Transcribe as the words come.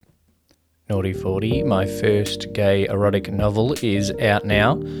Naughty 40, my first gay erotic novel, is out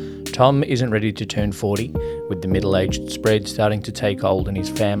now. Tom isn't ready to turn 40, with the middle-aged spread starting to take hold and his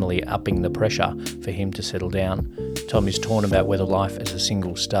family upping the pressure for him to settle down. Tom is torn about whether life as a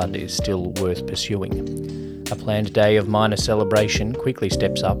single stud is still worth pursuing. A planned day of minor celebration quickly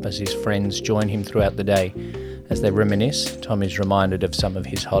steps up as his friends join him throughout the day. As they reminisce, Tom is reminded of some of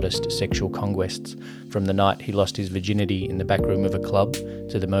his hottest sexual conquests, from the night he lost his virginity in the back room of a club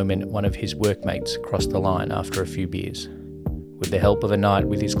to the moment one of his workmates crossed the line after a few beers. With the help of a night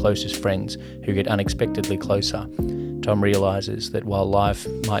with his closest friends, who get unexpectedly closer, Tom realises that while life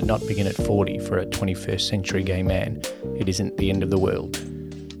might not begin at 40 for a 21st century gay man, it isn't the end of the world.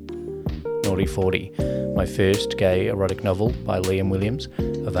 Naughty 40, my first gay erotic novel by Liam Williams,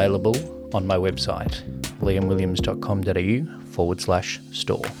 available on my website,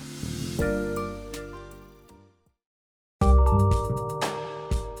 liamwilliams.com.au/store.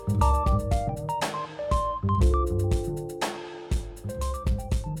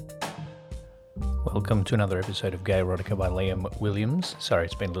 Welcome to another episode of Gay Erotica by Liam Williams. Sorry,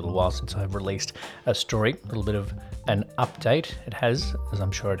 it's been a little while since I've released a story. A little bit of an update. It has, as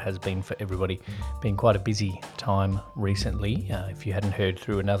I'm sure it has been for everybody, been quite a busy time recently. If you hadn't heard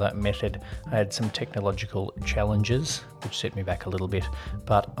through another method, I had some technological challenges which set me back a little bit,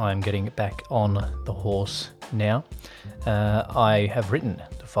 but I'm getting back on the horse now. I have written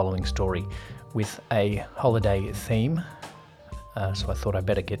the following story with a holiday theme. So I thought I'd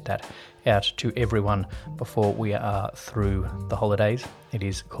better get that out to everyone before we are through the holidays. It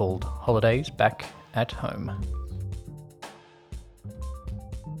is called Holidays Back at Home.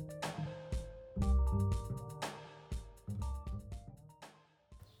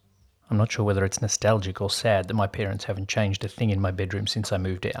 I'm not sure whether it's nostalgic or sad that my parents haven't changed a thing in my bedroom since I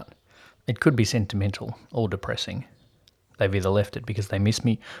moved out. It could be sentimental or depressing. They've either left it because they miss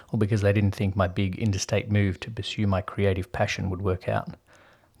me or because they didn't think my big interstate move to pursue my creative passion would work out.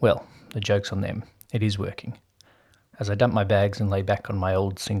 Well, the joke's on them. It is working. As I dump my bags and lay back on my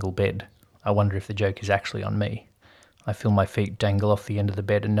old single bed, I wonder if the joke is actually on me. I feel my feet dangle off the end of the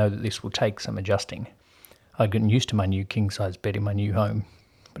bed and know that this will take some adjusting. I'd gotten used to my new king-size bed in my new home,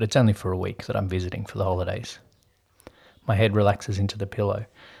 but it's only for a week that I'm visiting for the holidays. My head relaxes into the pillow.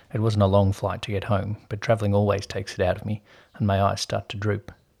 It wasn't a long flight to get home, but travelling always takes it out of me, and my eyes start to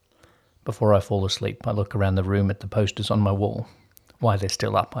droop. Before I fall asleep, I look around the room at the posters on my wall. Why they're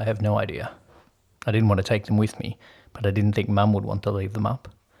still up, I have no idea. I didn't want to take them with me, but I didn't think Mum would want to leave them up.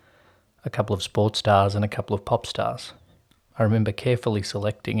 A couple of sports stars and a couple of pop stars. I remember carefully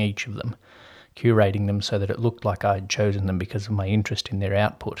selecting each of them, curating them so that it looked like I had chosen them because of my interest in their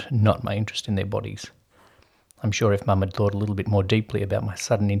output, not my interest in their bodies. I'm sure if Mum had thought a little bit more deeply about my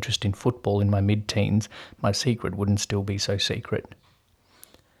sudden interest in football in my mid-teens, my secret wouldn't still be so secret.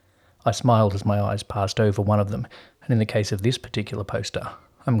 I smiled as my eyes passed over one of them, and in the case of this particular poster,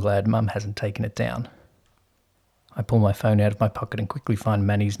 I'm glad Mum hasn't taken it down. I pull my phone out of my pocket and quickly find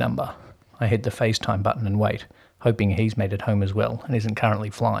Manny's number. I hit the FaceTime button and wait, hoping he's made it home as well and isn't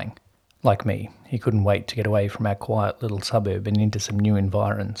currently flying. Like me, he couldn't wait to get away from our quiet little suburb and into some new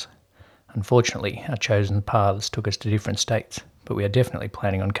environs. Unfortunately, our chosen paths took us to different states, but we are definitely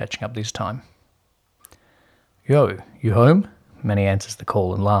planning on catching up this time. Yo, you home? Manny answers the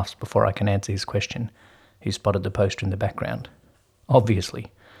call and laughs before I can answer his question. He spotted the poster in the background.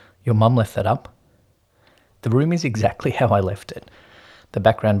 Obviously. Your mum left that up? The room is exactly how I left it. The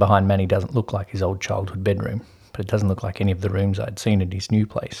background behind Manny doesn't look like his old childhood bedroom, but it doesn't look like any of the rooms I'd seen in his new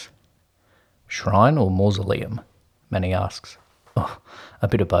place. Shrine or mausoleum? Manny asks. Oh, a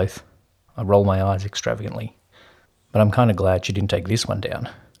bit of both. I roll my eyes extravagantly. But I'm kind of glad she didn't take this one down.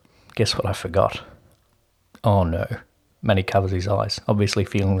 Guess what I forgot? Oh no. Manny covers his eyes, obviously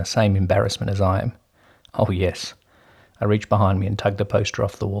feeling the same embarrassment as I am. Oh yes. I reach behind me and tug the poster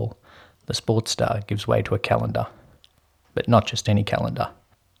off the wall. The sports star gives way to a calendar. But not just any calendar.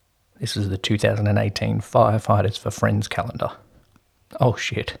 This is the 2018 Firefighters for Friends calendar. Oh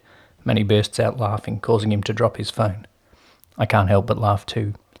shit. Manny bursts out laughing, causing him to drop his phone. I can't help but laugh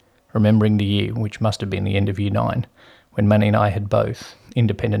too, remembering the year, which must have been the end of Year 9, when Manny and I had both,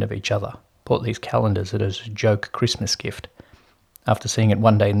 independent of each other, bought these calendars as a joke Christmas gift. After seeing it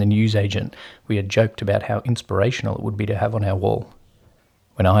one day in the newsagent, we had joked about how inspirational it would be to have on our wall.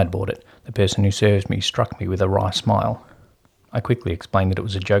 When I had bought it, the person who served me struck me with a wry smile. I quickly explained that it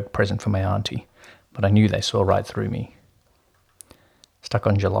was a joke present for my auntie, but I knew they saw right through me. Stuck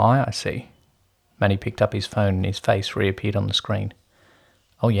on July, I see. Manny picked up his phone and his face reappeared on the screen.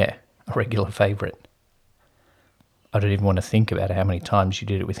 Oh yeah, a regular favourite. I don't even want to think about how many times you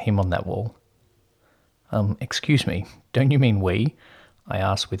did it with him on that wall. Excuse me, don't you mean we? I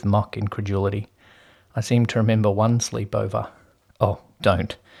asked with mock incredulity. I seem to remember one sleepover. Oh,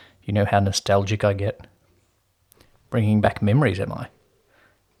 don't. You know how nostalgic I get? Bringing back memories, am I?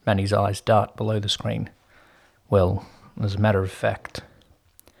 Manny's eyes dart below the screen. Well, as a matter of fact.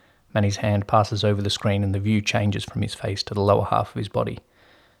 Manny's hand passes over the screen and the view changes from his face to the lower half of his body.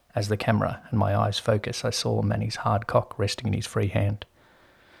 As the camera and my eyes focus, I saw Manny's hard cock resting in his free hand.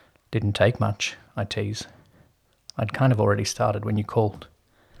 Didn't take much, I tease. I'd kind of already started when you called.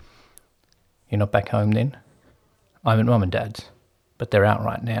 You're not back home then? I'm at Mum and Dad's, but they're out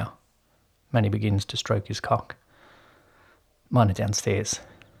right now. Manny begins to stroke his cock. Mine are downstairs.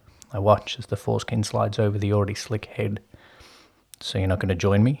 I watch as the foreskin slides over the already slick head. So you're not going to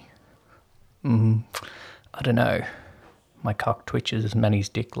join me? I don't know. My cock twitches as Manny's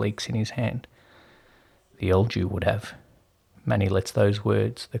dick leaks in his hand. The old Jew would have. Manny lets those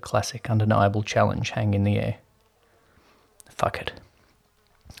words, the classic undeniable challenge, hang in the air. Fuck it.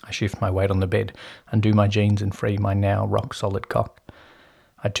 I shift my weight on the bed, undo my jeans and free my now rock-solid cock.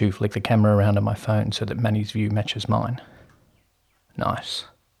 I too flick the camera around on my phone so that Manny's view matches mine. Nice.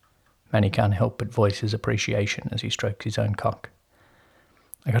 Manny can't help but voice his appreciation as he strokes his own cock.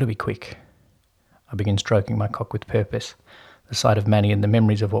 I gotta be quick. I begin stroking my cock with purpose. The sight of Manny and the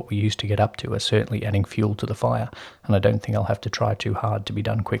memories of what we used to get up to are certainly adding fuel to the fire, and I don't think I'll have to try too hard to be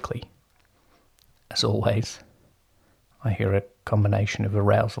done quickly. As always, I hear a combination of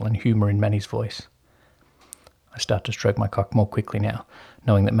arousal and humour in Manny's voice. I start to stroke my cock more quickly now,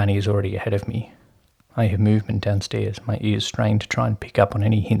 knowing that Manny is already ahead of me. I hear movement downstairs, my ears strained to try and pick up on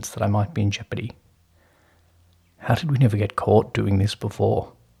any hints that I might be in jeopardy. How did we never get caught doing this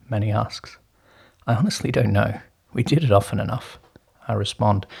before? Manny asks. I honestly don't know. We did it often enough. I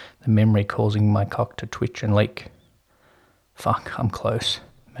respond, the memory causing my cock to twitch and leak. Fuck, I'm close.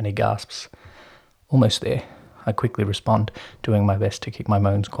 Manny gasps. Almost there. I quickly respond, doing my best to keep my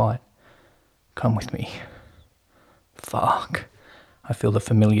moans quiet. Come with me. Fuck. I feel the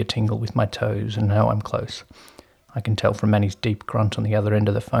familiar tingle with my toes and know I'm close. I can tell from Manny's deep grunt on the other end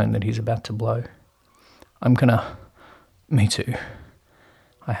of the phone that he's about to blow. I'm gonna... Me too.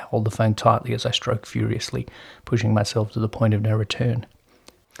 I hold the phone tightly as I stroke furiously, pushing myself to the point of no return.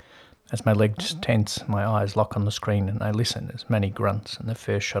 As my legs tense, my eyes lock on the screen and I listen as Manny grunts and the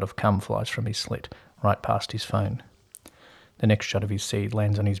first shot of cum flies from his slit, right past his phone. The next shot of his seed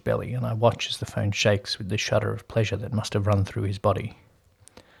lands on his belly and I watch as the phone shakes with the shudder of pleasure that must have run through his body.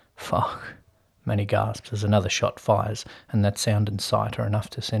 Fuck. Manny gasps as another shot fires and that sound and sight are enough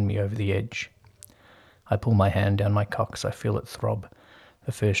to send me over the edge. I pull my hand down my cock as I feel it throb.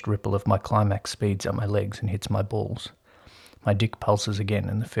 The first ripple of my climax speeds up my legs and hits my balls. My dick pulses again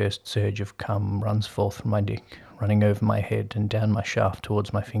and the first surge of cum runs forth from my dick, running over my head and down my shaft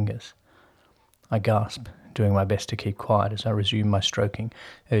towards my fingers. I gasp, doing my best to keep quiet as I resume my stroking,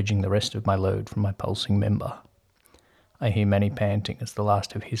 urging the rest of my load from my pulsing member. I hear Manny panting as the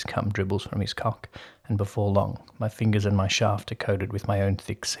last of his cum dribbles from his cock, and before long, my fingers and my shaft are coated with my own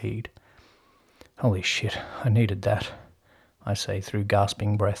thick seed. Holy shit, I needed that, I say through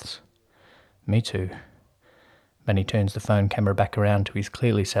gasping breaths. Me too. Manny turns the phone camera back around to his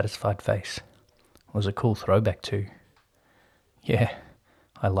clearly satisfied face. It was a cool throwback too. Yeah,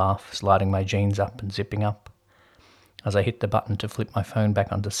 I laugh, sliding my jeans up and zipping up. As I hit the button to flip my phone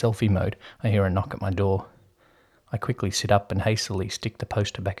back onto selfie mode, I hear a knock at my door. I quickly sit up and hastily stick the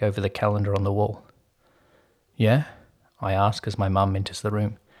poster back over the calendar on the wall. Yeah? I ask as my mum enters the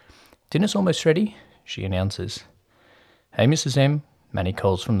room. Dinner's almost ready, she announces. Hey, Mrs. M, Manny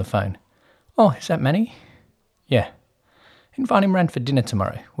calls from the phone. Oh, is that Manny? Yeah. Invite him round for dinner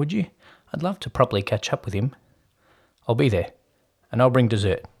tomorrow, would you? I'd love to properly catch up with him. I'll be there, and I'll bring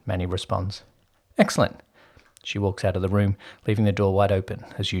dessert, Manny responds. Excellent. She walks out of the room, leaving the door wide open,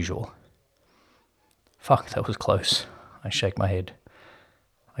 as usual. Fuck, that was close. I shake my head.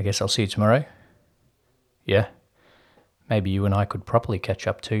 I guess I'll see you tomorrow? Yeah. Maybe you and I could properly catch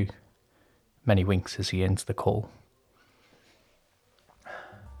up too. Manny winks as he ends the call.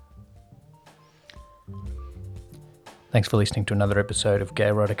 Thanks for listening to another episode of Gay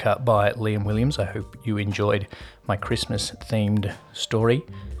Erotica by Liam Williams. I hope you enjoyed my Christmas-themed story.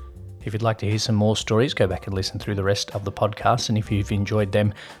 If you'd like to hear some more stories, go back and listen through the rest of the podcast. And if you've enjoyed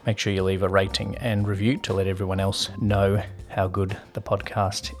them, make sure you leave a rating and review to let everyone else know how good the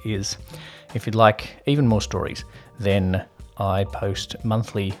podcast is. If you'd like even more stories, then I post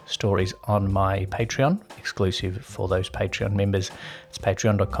monthly stories on my Patreon, exclusive for those Patreon members. It's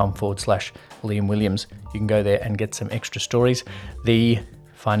patreon.com/Liam Williams. You can go there and get some extra stories. The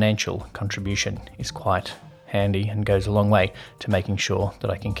financial contribution is quite handy and goes a long way to making sure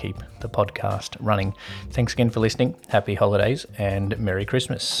that I can keep the podcast running. Thanks again for listening. Happy holidays and Merry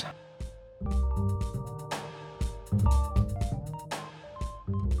Christmas.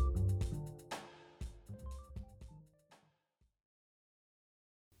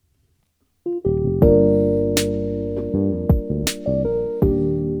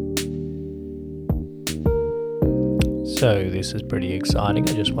 So this is pretty exciting.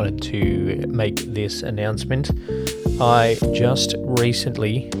 I just wanted to make this announcement. I just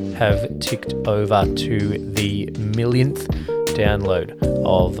recently have ticked over to the 1,000,000th download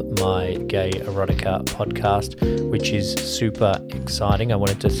of my Gay Erotica podcast, which is super exciting. I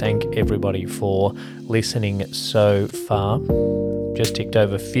wanted to thank everybody for listening so far. Just ticked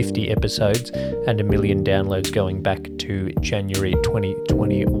over 50 episodes and 1,000,000 downloads going back to January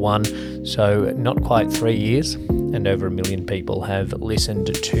 2021. So not quite 3 years, and over 1,000,000 people have listened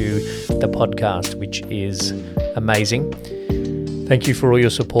to the podcast, which is amazing. Thank you for all your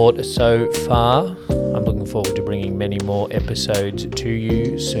support so far. I'm looking forward to bringing many more episodes to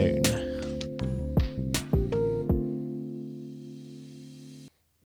you soon.